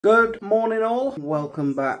Good morning all,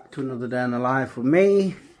 welcome back to another day in the life with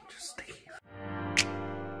me, Steve.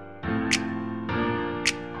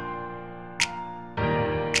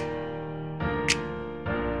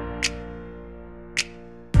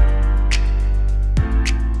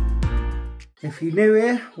 If you're new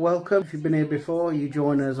here, welcome. If you've been here before, you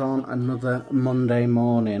join us on another Monday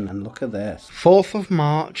morning. And look at this. 4th of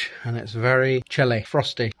March and it's very chilly,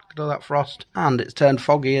 frosty. Look at all that frost. And it's turned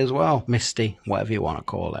foggy as well. Misty, whatever you want to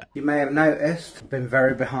call it. You may have noticed, I've been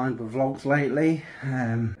very behind with vlogs lately.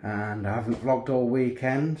 And I haven't vlogged all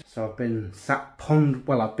weekend. So I've been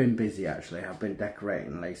I've been busy actually. I've been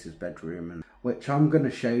decorating Lacey's bedroom, and which I'm going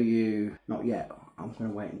to show you, not yet. I'm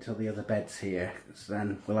going to wait until the other bed's here, because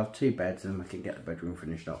then we'll have 2 beds and we can get the bedroom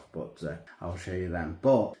finished off, but I'll show you them.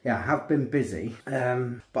 But yeah, I have been busy,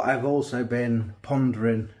 but I've also been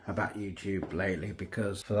pondering about YouTube lately,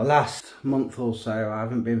 because for the last month or so I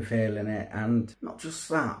haven't been feeling it. And not just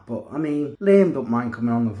that, but I mean, Liam don't mind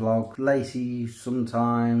coming on the vlog, Lacey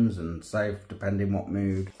sometimes, and so depending what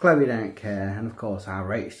mood. Chloe don't care, and of course our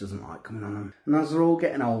Rach doesn't like coming on them. And as they're all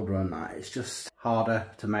getting older and that, it's just harder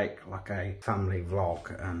to make like a family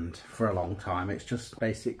vlog, and for a long time it's just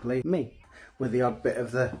basically me with the odd bit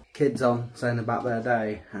of the kids on saying about their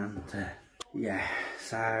day. And yeah,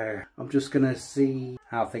 so I'm just gonna see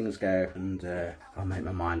how things go, and I'll make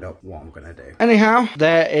my mind up what I'm gonna do. Anyhow,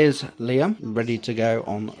 there is Liam ready to go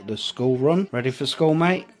on the school run. Ready for school,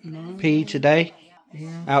 mate? No. PE today?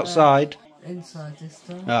 Yeah. Outside? Inside this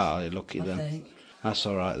time. Oh, you're lucky then. That's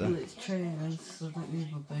alright then. Well, it's trainers, so I don't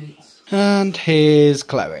need my boots. And here's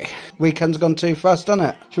Chloe. Weekend's gone too fast, hasn't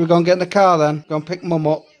it? Should we go and get in the car then? Go and pick Mum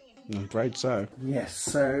up? I'm afraid so. Yes,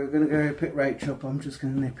 so we're going to go pick Rach up. I'm just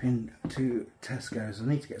going to nip in to Tesco's. I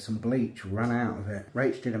need to get some bleach, ran out of it.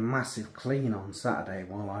 Rach did a massive clean on Saturday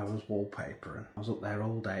while I was wallpapering. I was up there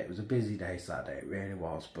all day. It was a busy day Saturday, it really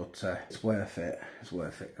was. But it's worth it. It's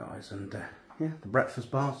worth it, guys. And yeah, the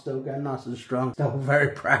breakfast bar's still going nice and strong. Still very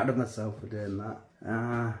proud of myself for doing that.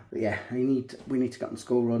 But yeah, we need to get on the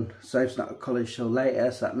school run. Soph's not at college till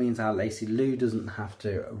later, so that means our Lacey Lou doesn't have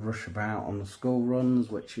to rush about on the school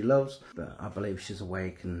runs, which she loves. But I believe she's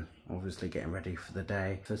awake and obviously getting ready for the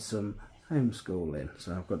day for some homeschooling.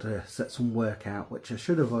 So I've got to set some work out, which I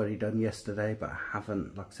should have already done yesterday, but I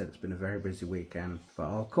haven't. Like I said, it's been a very busy weekend. But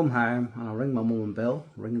I'll come home and I'll ring my mum and Bill,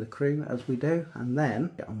 ring the crew as we do, and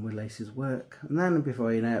then get on with Lacey's work. And then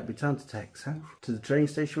before you know it, it'll be time to take Soph to the train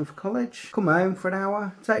station for college, come home for an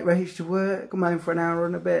hour, take Rach to work, come home for an hour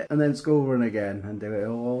and a bit, and then school run again, and do it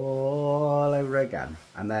all over again.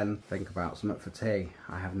 And then think about something for tea.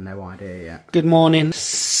 I have no idea yet. Good morning,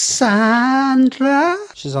 Sandra.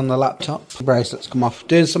 She's on the laptop. The bracelets come off.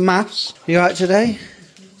 Doing some maths. You alright today?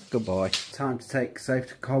 Good boy. Time to take Soph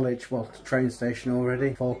to college. Well, to the train station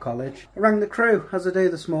already for college. I rang the crew as I do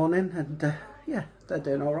this morning, and yeah, they're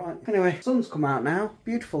doing alright. Anyway, sun's come out now.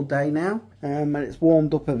 Beautiful day now. And it's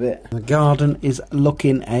warmed up a bit. The garden is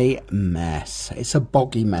looking a mess. It's a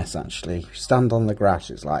boggy mess actually. If you stand on the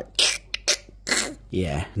grass, it's like...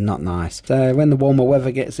 yeah, not nice. So when the warmer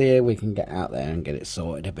weather gets here, we can get out there and get it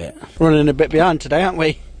sorted a bit. Running a bit behind today, aren't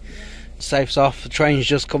we? Safe's off, the train's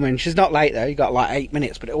just coming. She's not late though, you got like 8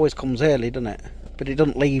 minutes, but it always comes early, doesn't it? But it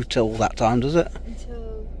doesn't leave till that time, does it?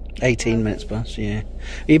 Until 18 minutes past, yeah.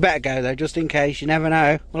 You better go though, just in case, you never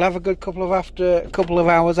know. We'll have a good couple of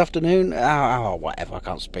hours afternoon. Oh, whatever, I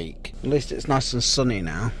can't speak. At least it's nice and sunny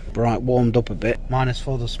now. Bright, warmed up a bit.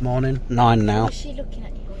 -4 this morning, 9 now. Is she looking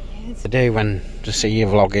at you? I do when to see you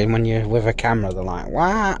vlogging, when you're with a camera, they're like,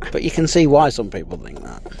 what? But you can see why some people think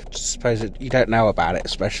that. I suppose you don't know about it,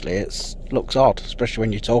 especially. It looks odd, especially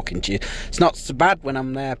when you're talking to you. It's not so bad when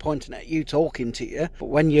I'm there pointing at you, talking to you, but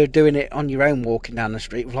when you're doing it on your own, walking down the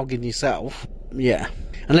street, vlogging yourself, yeah.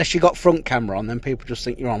 Unless you got front camera on, then people just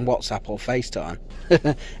think you're on WhatsApp or FaceTime.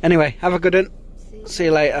 Anyway, have a good one. See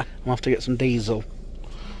you later. I'm off to get some diesel.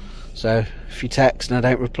 So if you text and I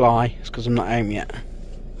don't reply, it's because I'm not home yet.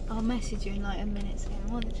 I'll message you in like a minute saying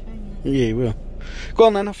I'm on the train. Yeah, you will. Go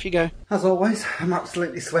on then, off you go. As always, I'm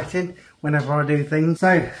absolutely sweating whenever I do things.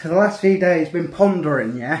 So, for the last few days, been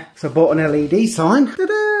pondering, yeah? So I bought an LED sign.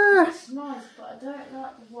 Ta-da! It's nice, but I don't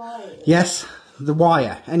like the wire. Yes, the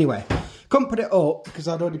wire. Anyway, couldn't put it up because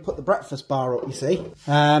I'd already put the breakfast bar up, you see.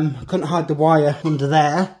 Couldn't hide the wire under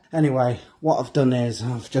there. Anyway, what I've done is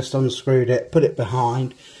I've just unscrewed it, put it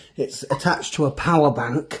behind. It's attached to a power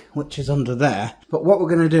bank, which is under there. But what we're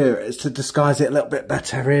going to do is, to disguise it a little bit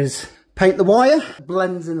better, is paint the wire.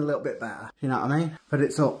 Blends in a little bit better, you know what I mean? But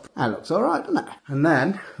it's up. That looks alright, doesn't it? And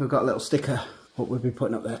then we've got a little sticker, what we'll be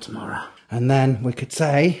putting up there tomorrow. And then we could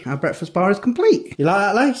say our breakfast bar is complete. You like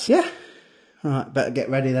that, Lace? Yeah? Alright, better get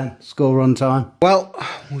ready then. School run time. Well,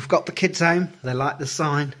 we've got the kids home. They like the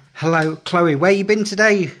sign. Hello, Chloe. Where you been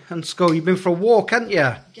today on school? You've been for a walk, haven't you?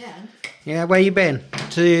 Again? Yeah, where you been?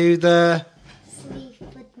 To the...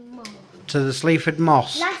 Sleaford Moss. To the Sleaford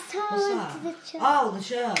Moss. Last time I went to the church. Oh, the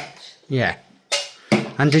church. Yeah.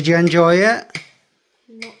 And did you enjoy it?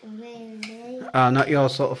 Not really. Oh, not your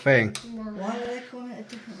sort of thing? No. Why are they calling it a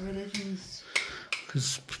different religions?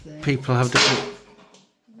 Because people have different...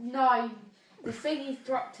 No, the thing is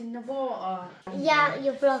dropped in the water. Yeah,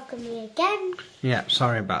 you're blocking me again. Yeah,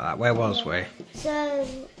 sorry about that. Where was we? So,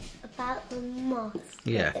 about the moss.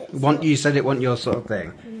 Yeah. You said it wasn't your sort of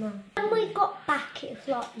thing. No. When we got back, it was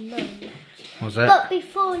like lunch. Was it? But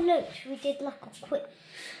before lunch, we did like a quick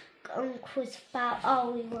quiz about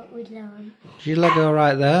what we learned. Is your leg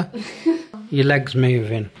alright there? Your leg's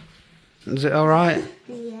moving. Is it alright?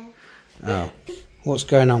 Yeah. Oh. What's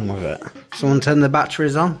going on with it? Someone turn the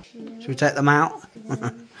batteries on? Should we take them out?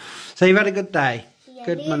 So you've had a good day? Yeah,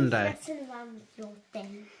 Good Monday? Around with your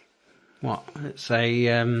thing. What? It's a...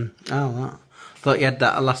 thought you had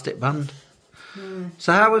that elastic band.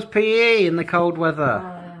 So how was PE in the cold weather?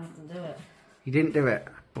 I didn't do it. You didn't do it?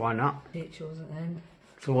 Why not? Teacher wasn't in.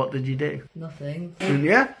 So what did you do? Nothing.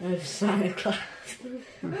 Yeah? I just sat in class.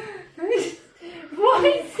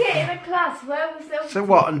 Why sit in a class? Where was there? So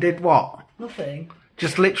what, and did what? Nothing.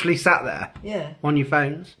 Just literally sat there? Yeah. On your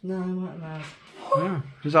phones? No, I weren't mad. Yeah.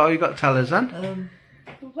 Is that all you got to tell us then?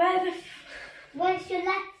 Where the? Where's your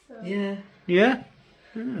lesson? Yeah. Yeah?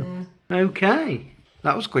 Yeah. Okay.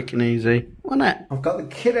 That was quick and easy, wasn't it? I've got the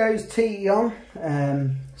kiddos' tea on.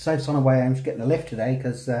 Soph's on her way home. She's getting a lift today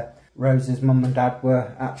because Rose's mum and dad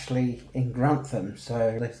were actually in Grantham,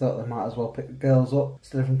 so they thought they might as well pick the girls up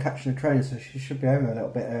instead of them catching a train, so she should be home a little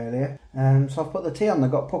bit earlier. So I've put the tea on. They've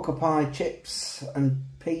got pucker pie, chips and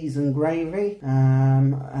peas and gravy,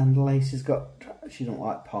 and Lacey's got, she don't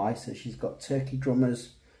like pie, so she's got turkey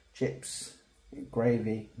drummers, chips,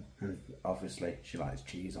 gravy, and obviously she likes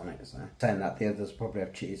cheese on it, so saying that the others probably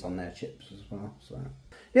have cheese on their chips as well. So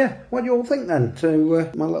yeah, what do you all think then to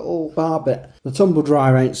my little bar bit? The tumble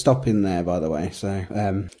dryer ain't stopping there, by the way, so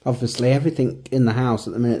obviously everything in the house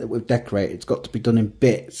at the minute that we've decorated, it's got to be done in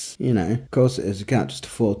bits, you know. Of course it is, you can't just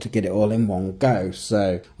afford to get it all in one go,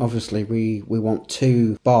 so obviously we want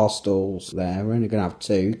 2 bar stools there. We're only going to have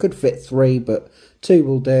 2. You could fit 3, but 2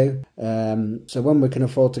 will do. So when we can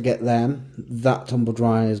afford to get them, that tumble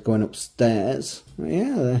dryer is going upstairs.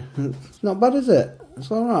 Yeah, it's not bad, is it? It's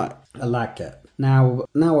alright. I like it. Now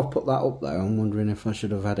I've put that up though, I'm wondering if I should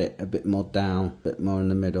have had it a bit more down, a bit more in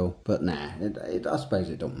the middle. But nah, I suppose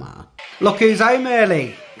it don't matter. Look who's home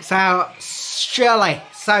early. It's our Shirley,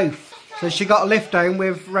 Soph. So she got a lift home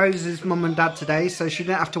with Rose's mum and dad today, so she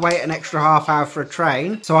didn't have to wait an extra half hour for a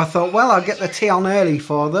train. So I thought, well, I'll get the tea on early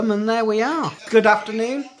for them, and there we are. Good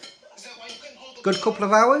afternoon. Good couple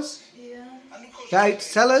of hours. Yeah. Get out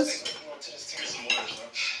to tell us?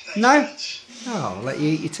 No? Oh, I'll let you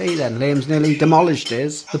eat your tea then. Liam's nearly demolished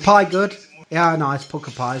his. The pie good? Yeah, nice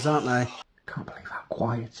pucker pies, aren't they? Can't believe how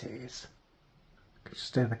quiet it is. Can you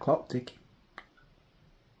stay the clock ticking?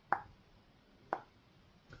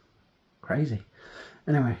 Crazy.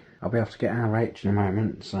 Anyway, I'll be able to get our H in a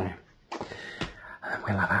moment, so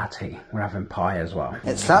we'll have our tea. We're having pie as well.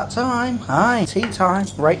 It's that time. Hi, tea time.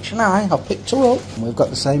 Rach and I've picked her up. And we've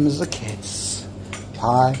got the same as the kids.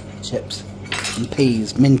 Pie, chips, and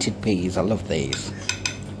peas, minted peas. I love these.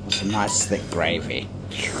 With some nice thick gravy.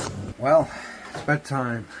 Well, it's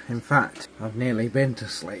bedtime. In fact, I've nearly been to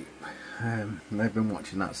sleep. They've been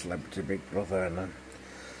watching that Celebrity Big Brother, and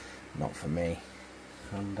not for me.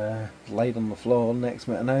 And laid on the floor next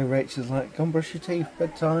to me. I know Rachel's like, come brush your teeth,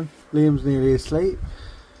 bedtime. Liam's nearly asleep.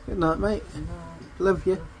 Good night, mate. No, love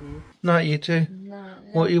you. Night, you too. No.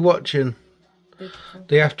 What are you watching?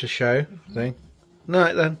 The after show thing.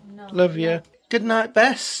 Night then. No. Love you. Good night,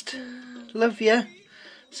 best. Love you.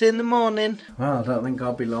 See you in the morning. Well, I don't think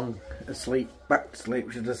I'll be long asleep. Back to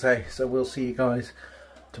sleep, should I say. So we'll see you guys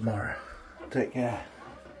tomorrow. Take care.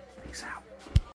 Peace out.